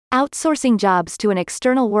Outsourcing jobs to an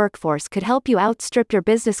external workforce could help you outstrip your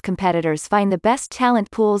business competitors. Find the best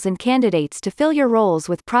talent pools and candidates to fill your roles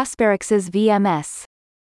with Prosperix's VMS.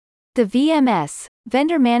 The VMS,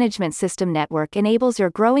 Vendor Management System Network, enables your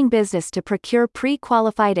growing business to procure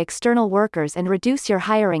pre-qualified external workers and reduce your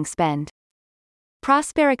hiring spend.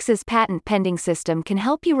 Prosperix's patent-pending system can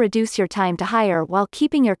help you reduce your time to hire while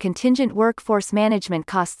keeping your contingent workforce management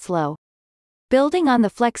costs low. Building on the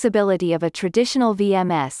flexibility of a traditional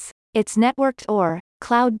VMS, its networked or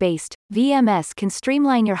cloud-based VMS can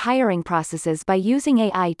streamline your hiring processes by using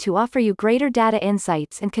AI to offer you greater data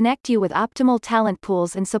insights and connect you with optimal talent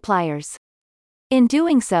pools and suppliers. In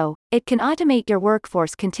doing so, it can automate your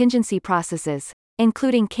workforce contingency processes,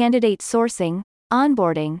 including candidate sourcing,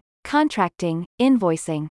 onboarding, contracting,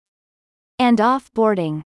 invoicing, and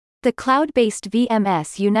offboarding. The cloud-based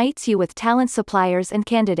VMS unites you with talent suppliers and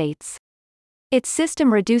candidates. Its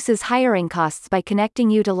system reduces hiring costs by connecting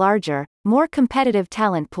you to larger, more competitive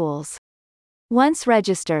talent pools. Once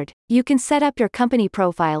registered, you can set up your company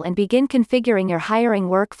profile and begin configuring your hiring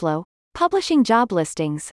workflow, publishing job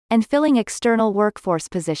listings, and filling external workforce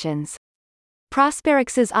positions.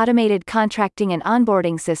 Prosperix's automated contracting and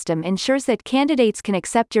onboarding system ensures that candidates can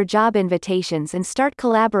accept your job invitations and start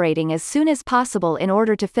collaborating as soon as possible in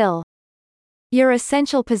order to fill your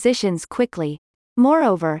essential positions quickly.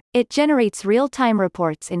 Moreover, it generates real-time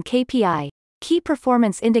reports and KPI, key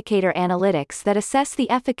performance indicator analytics that assess the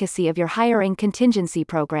efficacy of your hiring contingency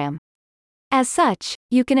program. As such,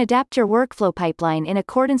 you can adapt your workflow pipeline in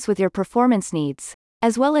accordance with your performance needs,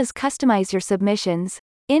 as well as customize your submissions,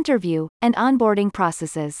 interview, and onboarding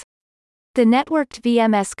processes. The networked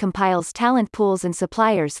VMS compiles talent pools and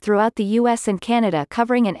suppliers throughout the US and Canada,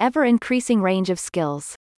 covering an ever-increasing range of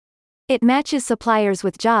skills. It matches suppliers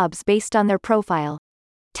with jobs based on their profile,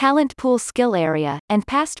 talent pool skill area, and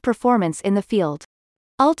past performance in the field.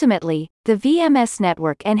 Ultimately, the VMS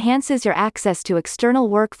network enhances your access to external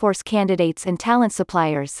workforce candidates and talent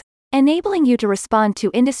suppliers, enabling you to respond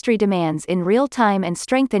to industry demands in real time and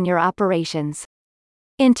strengthen your operations.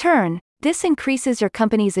 In turn, this increases your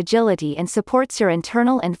company's agility and supports your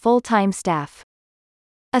internal and full-time staff.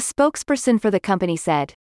 A spokesperson for the company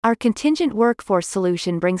said, "Our contingent workforce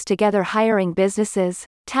solution brings together hiring businesses,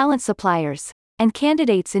 talent suppliers, and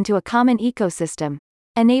candidates into a common ecosystem,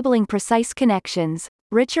 enabling precise connections,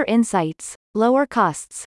 richer insights, lower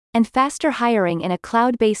costs, and faster hiring in a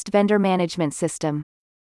cloud-based vendor management system."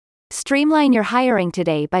 Streamline your hiring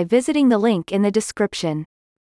today by visiting the link in the description.